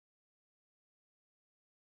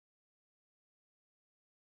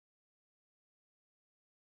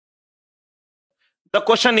The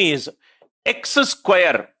question is x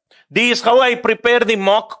square. This is how I prepare the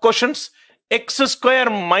mock questions. X square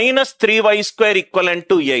minus 3y square equivalent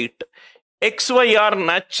to 8. XY are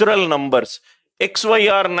natural numbers.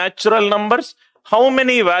 XY are natural numbers. How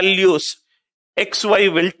many values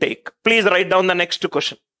XY will take? Please write down the next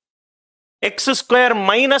question. X square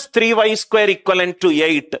minus 3y square equivalent to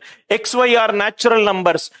 8. XY are natural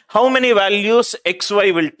numbers. How many values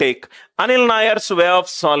XY will take? Anil Nair's way of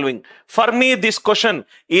solving. For me, this question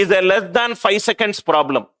is a less than 5 seconds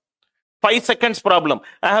problem. 5 seconds problem.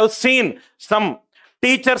 I have seen some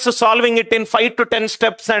teachers solving it in 5 to 10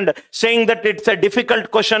 steps and saying that it's a difficult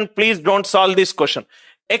question. Please don't solve this question.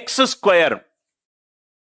 X square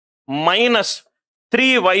minus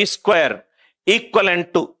 3y square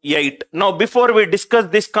equivalent to 8. Now, before we discuss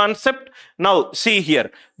this concept, now see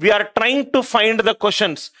here. We are trying to find the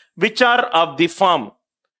questions which are of the form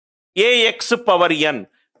ax power n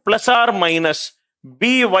plus or minus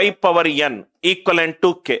by power n equivalent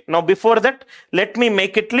to k. Now, before that, let me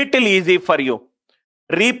make it little easy for you.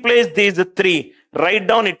 Replace these 3. Write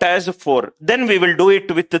down it as 4. Then we will do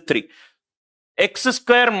it with 3. X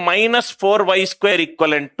square minus 4y square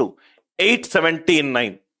equivalent to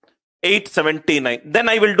 879. 879. Then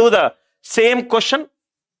I will do the same question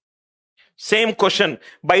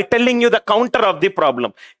by telling you the counter of the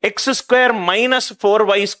problem. X square minus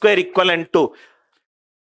 4y square equivalent to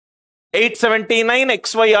 879.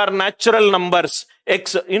 XY are natural numbers.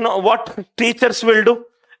 You know what teachers will do,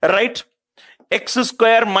 right? X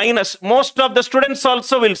square minus, most of the students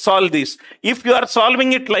also will solve this. If you are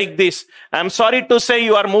solving it like this, I'm sorry to say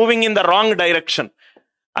you are moving in the wrong direction.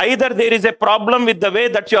 Either there is a problem with the way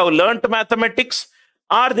that you have learnt mathematics,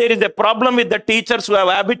 or there is a problem with the teachers who have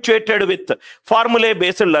habituated with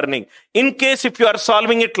formula-based learning. In case if you are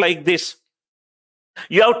solving it like this,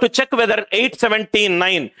 you have to check whether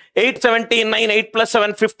 879, 8 plus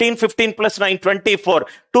 7, 15, 15 plus 9, 24,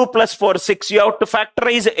 2 plus 4, 6. You have to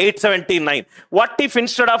factorize 879. What if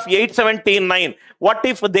instead of 879, what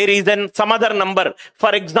if there is some other number?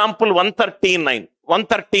 For example, 139.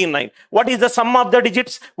 139. What is the sum of the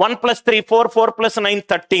digits? 1 plus 3, 4, 4 plus 9,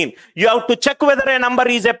 13. You have to check whether a number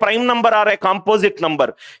is a prime number or a composite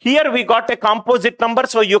number. Here we got a composite number,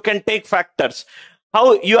 so you can take factors.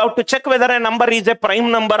 How you have to check whether a number is a prime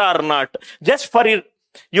number or not. Just for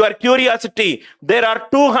your curiosity, there are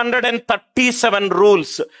 237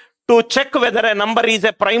 rules to check whether a number is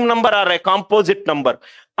a prime number or a composite number.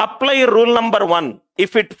 Apply rule number 1.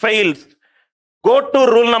 If it fails, go to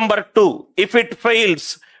rule number 2. If it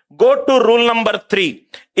fails, go to rule number 3.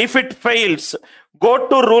 If it fails, go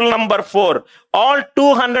to rule number 4. All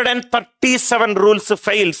 237 rules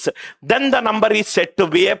fails. Then the number is said to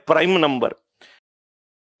be a prime number.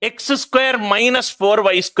 X square minus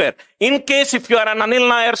 4y square. In case if you are an Anil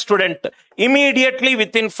Nair student, immediately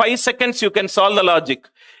within 5 seconds you can solve the logic.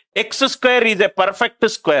 X square is a perfect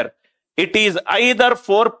square. It is either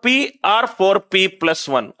 4p or 4p plus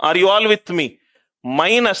 1. Are you all with me?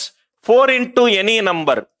 Minus 4 into any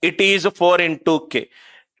number. It is 4 into k.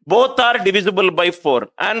 Both are divisible by 4.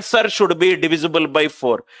 Answer should be divisible by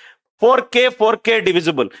 4. 4k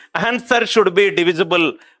divisible. Answer should be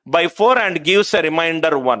divisible by 4 and gives a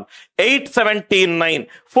remainder 1. 879.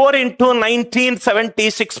 4 into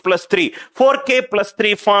 1976 plus 3. 4k plus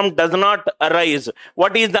 3 form does not arise.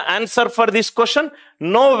 What is the answer for this question?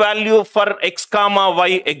 No value for x comma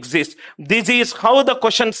y exists. This is how the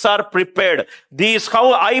questions are prepared. This is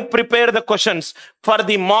how I prepare the questions for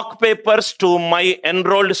the mock papers to my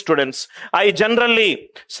enrolled students. I generally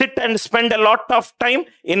sit and spend a lot of time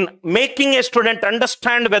in making a student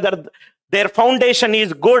understand whether their foundation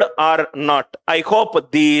is good or not. I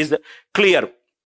hope this is clear.